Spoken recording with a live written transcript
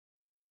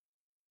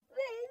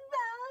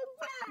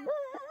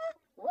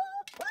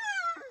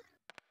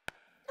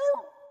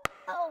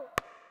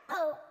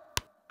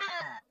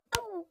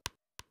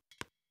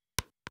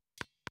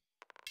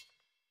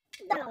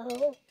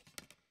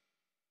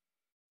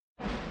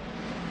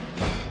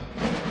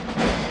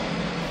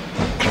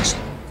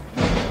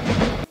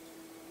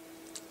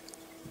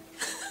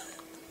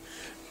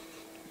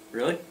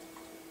Really?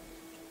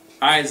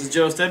 Hi, this is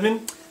Joe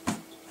Steadman.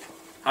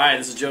 Hi,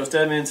 this is Joe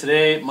Steadman.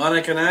 Today,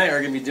 Monica and I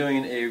are going to be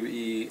doing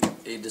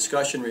a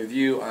discussion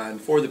review on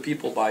For the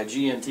People by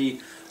GMT.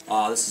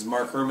 This is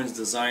Mark Herman's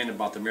design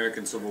about the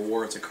American Civil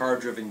War. It's a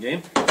card-driven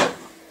game.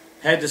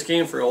 Had this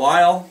game for a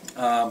while,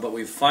 but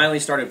we finally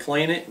started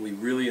playing it. We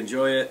really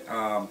enjoy it.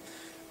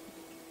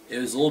 It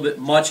was a little bit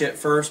much at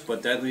first,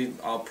 but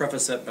I'll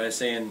preface that by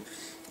saying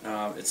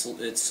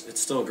it's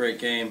still a great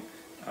game.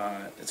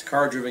 It's a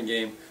card-driven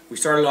game. We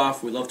started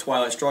off, we love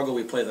Twilight Struggle.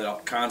 We play that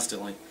out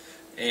constantly.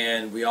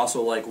 And we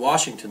also like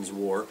Washington's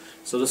War,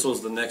 so this was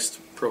the next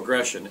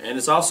progression. And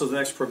it's also the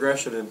next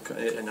progression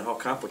in how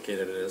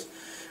complicated it is.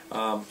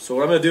 So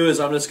what I'm going to do is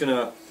Monica's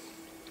going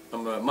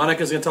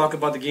to talk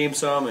about the game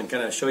some and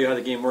kind of show you how the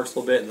game works a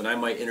little bit, and then I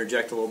might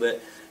interject a little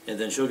bit, and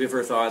then she'll give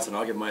her thoughts, and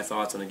I'll give my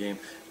thoughts on the game.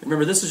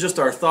 Remember, this is just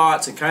our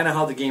thoughts and kind of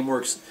how the game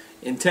works.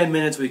 In 10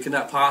 minutes, we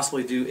cannot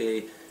possibly do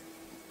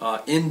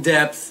a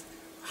in-depth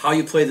how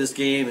you play this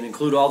game and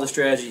include all the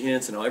strategy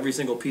hints and how every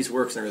single piece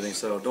works and everything,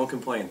 so don't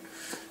complain.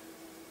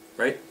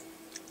 Right?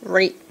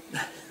 Right.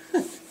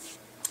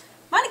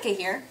 Monica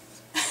here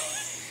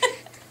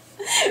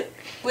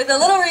with a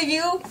little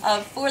review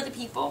of For the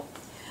People.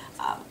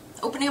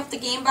 Opening up the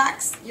game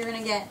box, you're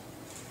going to get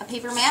a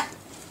paper map.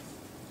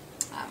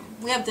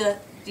 We have the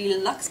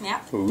deluxe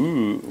map.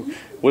 Ooh.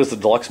 What does the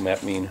deluxe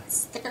map mean?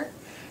 Sticker.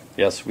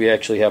 Yes, we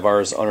actually have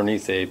ours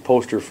underneath a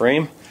poster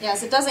frame.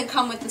 Yes, it doesn't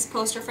come with this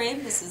poster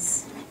frame. This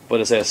is... But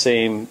it's that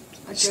same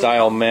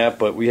style map,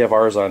 but we have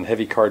ours on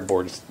heavy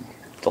cardboard. It's the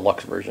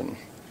deluxe version.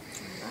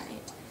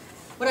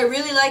 What I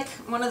really like,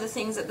 one of the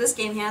things that this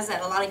game has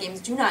that a lot of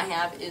games do not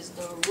have, is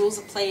the rules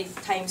of play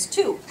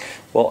 ×2.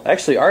 Well,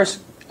 actually, ours,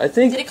 I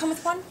think... Did it come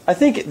with one? I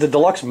think the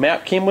deluxe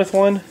map came with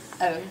one,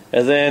 oh.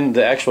 And then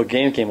the actual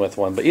game came with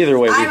one. But either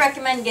way... I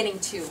recommend getting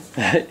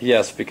 2.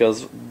 Yes,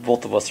 because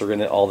both of us are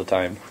in it all the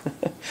time.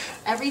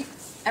 every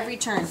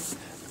turn.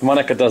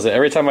 Monica does it.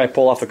 Every time I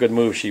pull off a good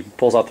move, she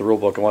pulls out the rule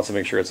book and wants to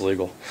make sure it's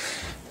legal.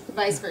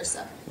 Vice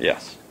versa.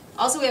 Yes.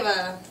 Also, we have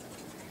a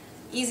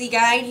easy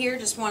guide here,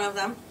 just one of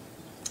them.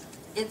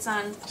 It's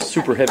on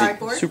super heavy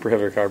cardboard.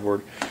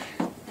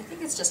 I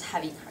think it's just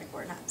heavy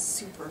cardboard, not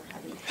super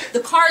heavy.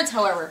 The cards,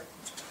 however,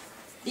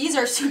 these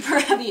are super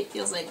heavy. It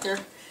feels like they're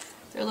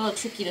a little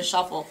tricky to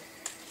shuffle.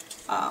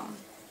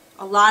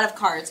 A lot of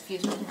cards. If you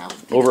know,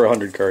 over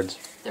 100 cards.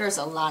 There's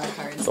a lot of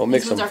cards. Don't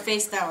mix These ones them. are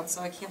face down,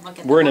 so I can't look at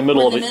them. We're in the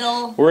middle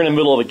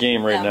of a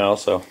game right now,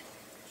 so.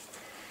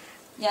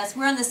 Yes,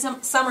 we're in the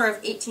summer of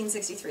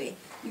 1863.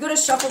 You go to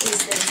shuffle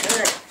these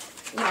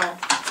things, they're, you know.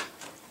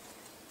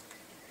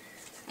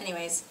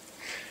 Anyways.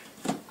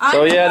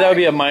 So yeah, that would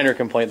be a minor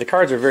complaint. The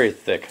cards are very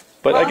thick,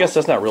 but I guess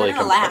that's not really a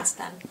complaint. Last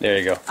then. There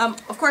you go.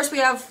 Of course, we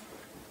have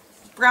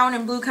brown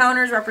and blue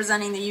counters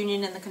representing the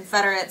Union and the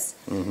Confederates.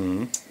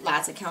 Mm-hmm.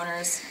 Lots of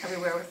counters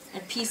everywhere,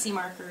 and PC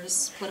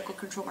markers, political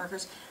control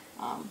markers,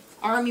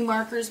 Army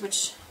markers.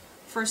 Which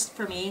first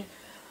for me.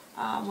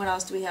 What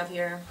else do we have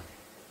here?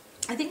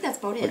 I think that's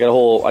about it.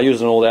 I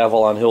use an old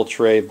Avalon Hill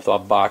tray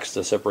box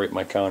to separate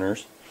my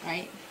counters.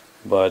 Right.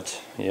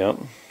 But yeah.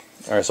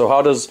 All right, so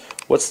how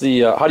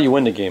do you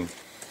win the game?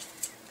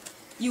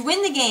 You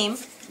win the game.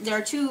 There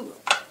are 2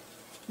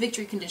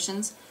 victory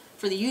conditions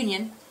for the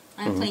Union.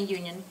 I'm playing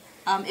Union.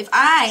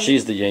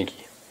 She's the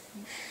Yankee.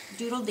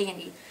 Doodle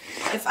dandy.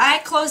 If I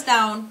close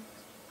down,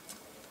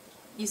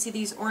 you see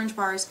these orange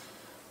bars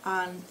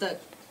on the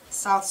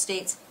South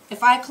states.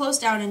 If I close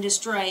down and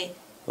destroy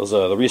those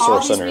are the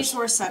resource centers. All these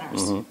resource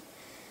centers.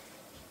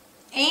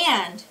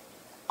 And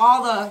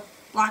all the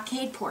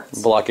blockade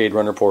ports. Blockade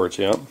runner ports,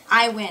 yeah.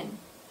 I win.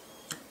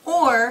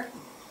 Or,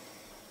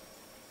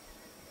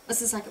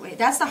 what's the second way?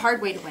 That's the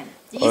hard way to win.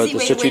 The easy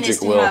way to win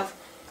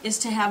is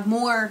to have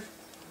more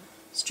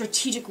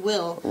strategic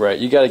will. Right,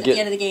 you got to get at the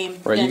end of the game.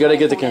 Right, you got to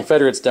get the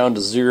Confederates down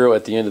to 0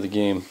 at the end of the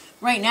game.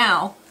 Right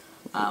now,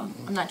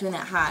 I'm not doing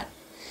that hot.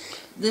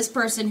 This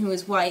person who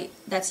is white,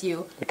 that's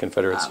you. The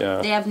Confederates,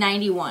 yeah. They have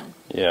 91.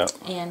 Yeah.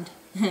 And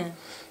the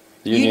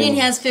Union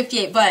has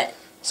 58, but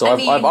so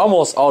I've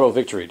almost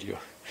auto-victoried you.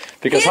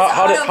 Because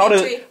how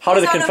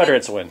did the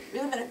Confederates win?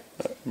 Wait a minute.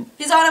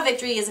 His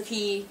auto-victory is if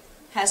he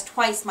has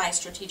twice my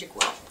strategic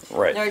will.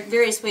 Right. There are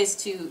various ways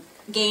to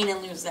gain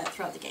and lose that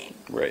throughout the game.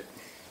 Right.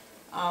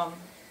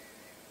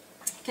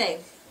 Okay.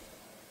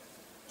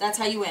 That's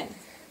how you win.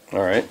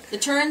 All right. The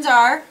turns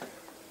are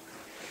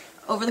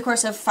over the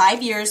course of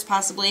 5 years,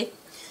 possibly,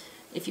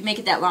 if you make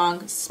it that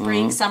long,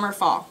 spring, summer,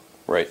 fall.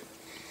 Right.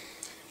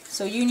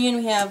 So Union,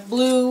 we have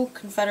blue,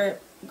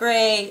 Confederate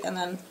gray, and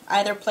then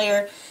either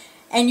player.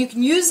 And you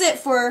can use it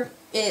for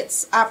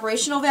its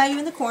operational value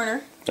in the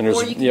corner,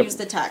 or you can use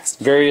the text.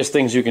 Various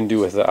things you can do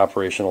with the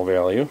operational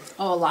value.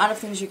 Oh, a lot of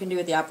things you can do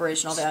with the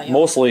operational value.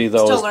 Mostly,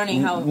 though, still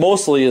learning how.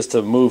 Mostly is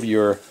to move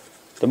your.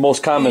 The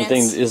most common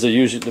thing is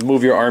to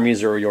move your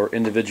armies or your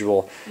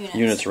individual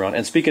units around.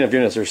 And speaking of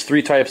units, there's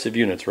 3 types of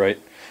units, right?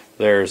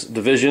 There's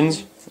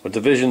divisions.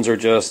 Divisions are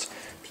just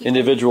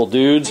individual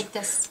dudes. Like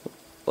this.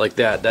 Like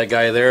that. That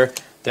guy there.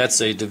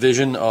 That's a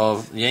division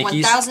of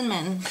Yankees. 1,000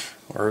 men.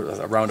 Or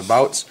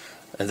roundabouts.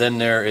 And then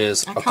there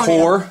is a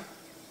corps.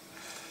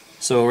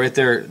 So right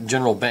there,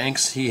 General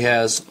Banks, he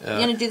has... you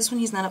gonna do this when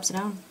he's not upside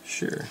down?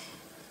 Sure.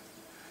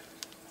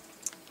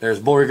 There's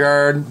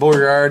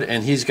Beauregard,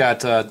 and he's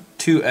got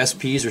 2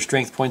 SPs, or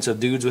strength points of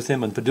dudes with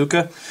him in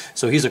Paducah.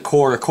 So he's a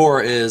core. A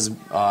core is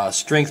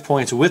strength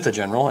points with a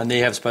general, and they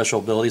have special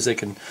abilities. They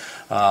can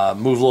move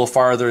a little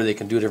farther. They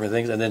can do different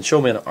things. And then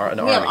show me an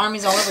army. We have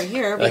armies all over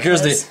here. Like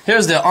here's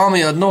the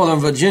Army of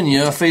Northern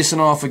Virginia facing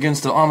off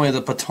against the Army of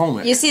the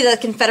Potomac. You see the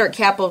Confederate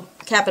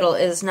capital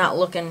is not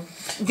looking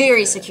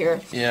very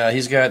secure. Yeah,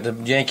 he's got the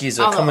Yankees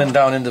coming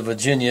down into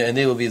Virginia, and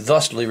they will be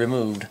thusly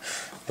removed.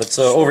 But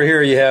so over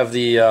here you have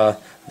the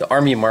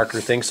army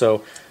marker thing.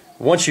 So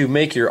once you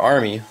make your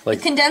army, like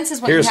it condenses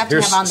what you have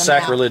to have on the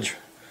sacrilege.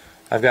 Map.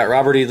 I've got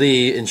Robert E.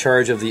 Lee in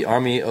charge of the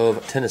Army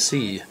of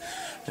Tennessee.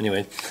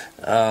 Anyway,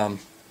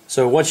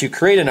 so once you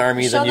create an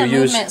army, then you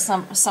use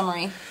movement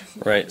summary.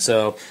 Right.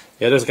 So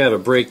yeah, there's kind of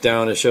a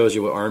breakdown. It shows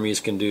you what armies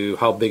can do,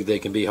 how big they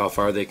can be, how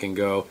far they can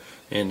go,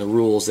 and the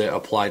rules that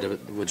apply to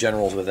with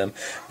generals with them.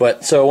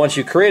 But so once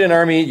you create an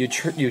army,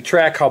 you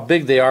track how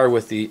big they are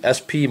with the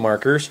SP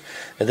markers,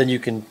 and then you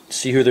can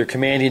see who their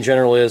commanding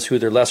general is, who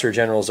their lesser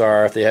generals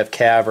are, if they have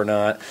cav or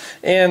not.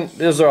 And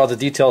those are all the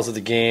details of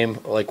the game,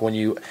 like when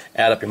you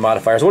add up your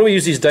modifiers. What do we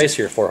use these dice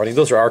here for, honey?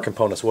 Those are our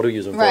components. What do we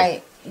use them for?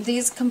 Right.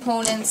 These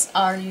components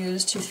are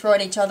used to throw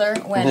at each other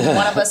when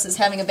one of us is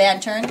having a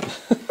bad turn,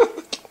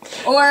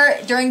 or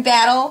during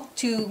battle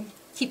to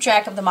keep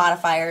track of the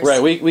modifiers.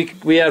 Right,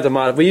 we have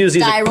the we use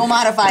these die roll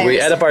modifiers. We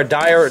add up our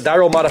die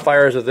roll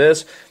modifiers with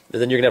this,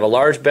 and then you're gonna have a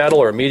large battle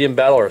or a medium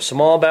battle or a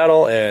small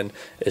battle, and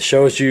it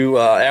shows you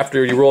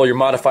after you roll your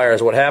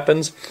modifiers what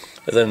happens.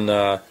 And then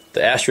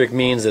the asterisk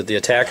means that the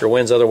attacker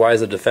wins,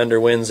 otherwise the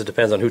defender wins. It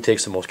depends on who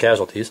takes the most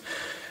casualties.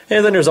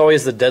 And then there's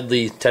always the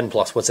deadly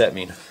 10+. What's that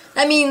mean?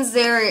 That means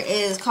there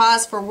is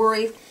cause for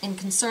worry and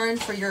concern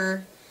for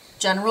your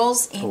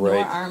generals in your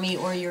army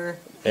or your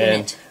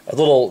unit. A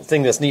little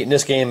thing that's neat in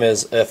this game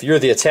is if you're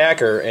the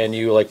attacker and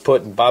you like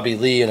put Bobby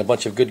Lee and a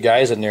bunch of good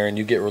guys in there and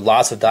you get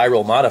lots of die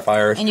roll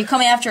modifiers. And you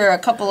come after a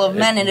couple of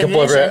men in a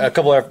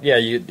division.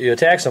 You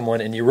attack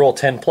someone and you roll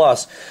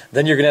 10+,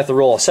 then you're going to have to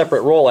roll a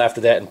separate roll after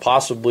that, and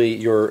possibly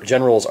your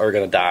generals are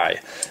going to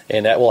die.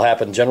 And that will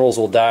happen. Generals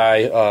will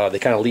die. They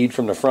kind of lead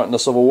from the front in the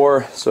Civil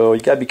War, so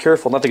you got to be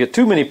careful not to get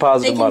too many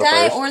positive modifiers.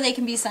 They can die or they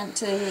can be sent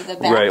to the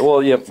back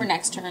for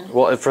next turn.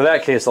 Well, for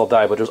that case they'll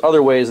die, but there's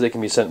other ways they can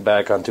be sent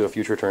back onto a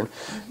future turn.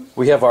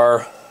 We have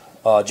our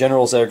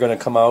generals that are going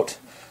to come out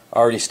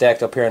already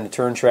stacked up here on the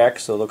turn track,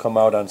 so they'll come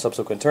out on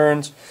subsequent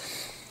turns.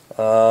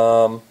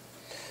 That's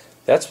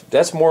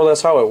more or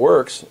less how it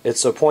works.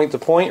 It's a point to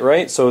point,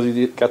 right? So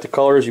you got the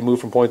colors, you move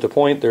from point to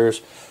point.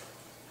 There's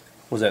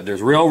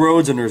there's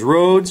railroads and there's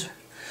roads.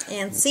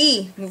 And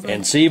sea movement.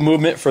 And sea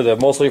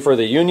movement mostly for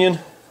the Union.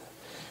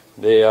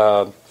 They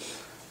have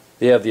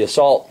the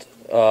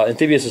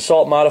amphibious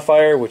assault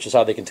modifier, which is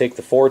how they can take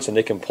the forts, and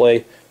they can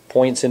play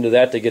points into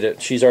that to get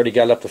it. She's already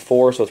got it up to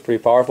 4, so it's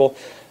pretty powerful.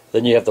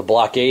 Then you have the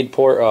blockade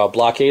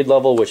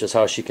level, which is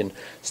how she can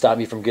stop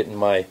me from getting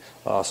my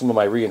some of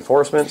my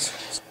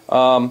reinforcements.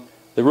 The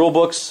rule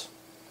books.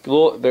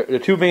 The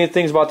two main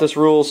things about this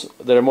rules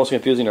that are most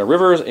confusing are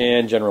rivers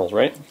and generals,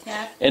 right?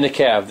 Yeah. And the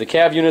cav. The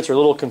cav units are a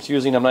little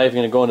confusing. I'm not even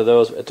going to go into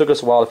those. It took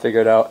us a while to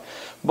figure it out,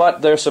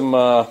 but there's some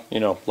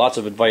lots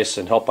of advice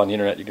and help on the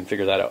internet. You can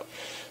figure that out.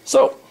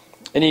 So,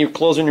 any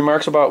closing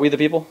remarks about We the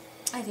People?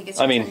 I think it's.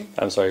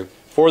 I'm sorry.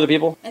 For the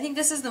People? I think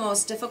this is the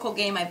most difficult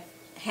game I've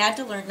had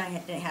to learn. I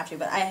didn't have to,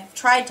 but I have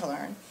tried to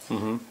learn.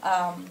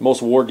 Mm-hmm.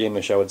 Most war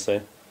game-ish, I would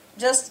say.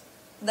 Just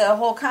the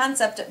whole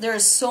concept.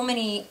 There's so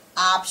many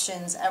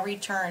options every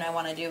turn. I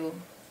want to do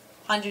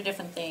 100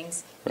 different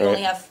things. You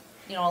only have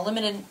a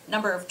limited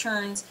number of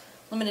turns,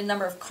 limited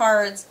number of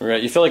cards.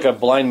 Right. You feel like a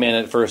blind man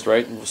at first,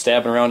 right?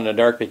 Stabbing around in the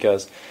dark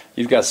because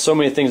you've got so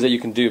many things that you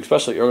can do,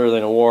 especially earlier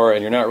in a war,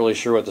 and you're not really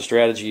sure what the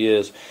strategy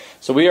is.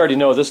 So we already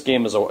know this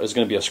game is going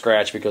to be a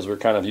scratch because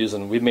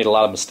we've made a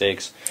lot of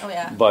mistakes. Oh,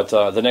 yeah. But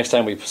the next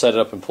time we set it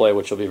up and play,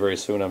 which will be very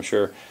soon, I'm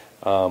sure,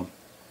 it'll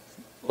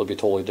be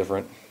totally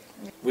different.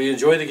 We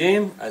enjoy the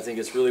game. I think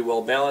it's really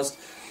well balanced.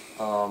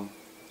 Good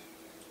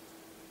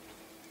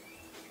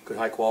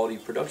high quality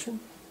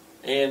production.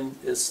 And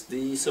it's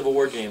the Civil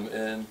War game.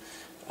 And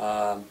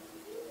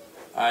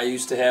I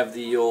used to have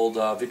the old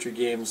Victory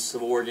Games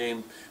Civil War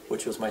game,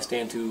 which was my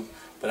stand-to.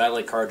 But I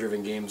like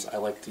card-driven games. I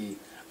like the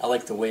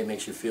way it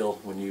makes you feel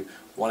when you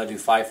want to do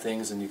 5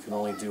 things and you can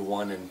only do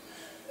 1. And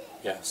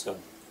yeah, so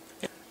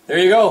there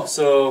you go.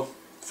 So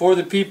For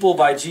the People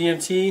by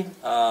GMT.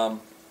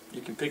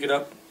 You can pick it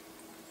up.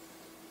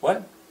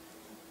 What?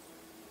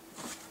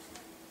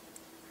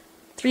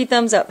 3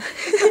 thumbs up.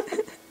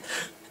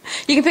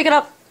 You can pick it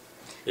up.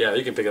 Yeah,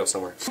 you can pick it up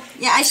somewhere.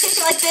 Yeah, I shake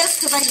it like this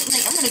because I'm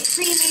going to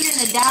cremate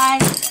it and die.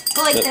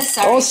 Go like this,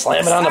 sorry. Oh,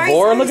 slam it on the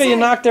board. Look at you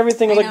knocked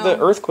everything like the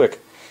earthquake.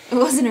 It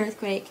was an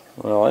earthquake.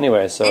 Well,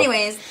 anyway, so.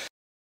 Anyways.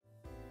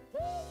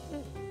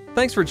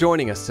 Thanks for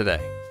joining us today.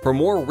 For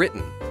more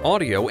written,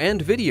 audio,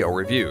 and video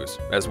reviews,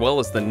 as well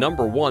as the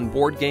 #1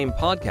 board game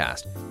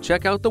podcast,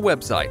 check out the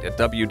website at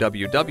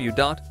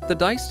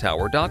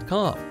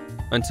www.thedicetower.com.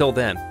 Until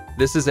then,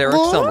 This is Eric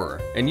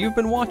Summerer, and you've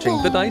been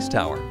watching The Dice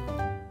Tower.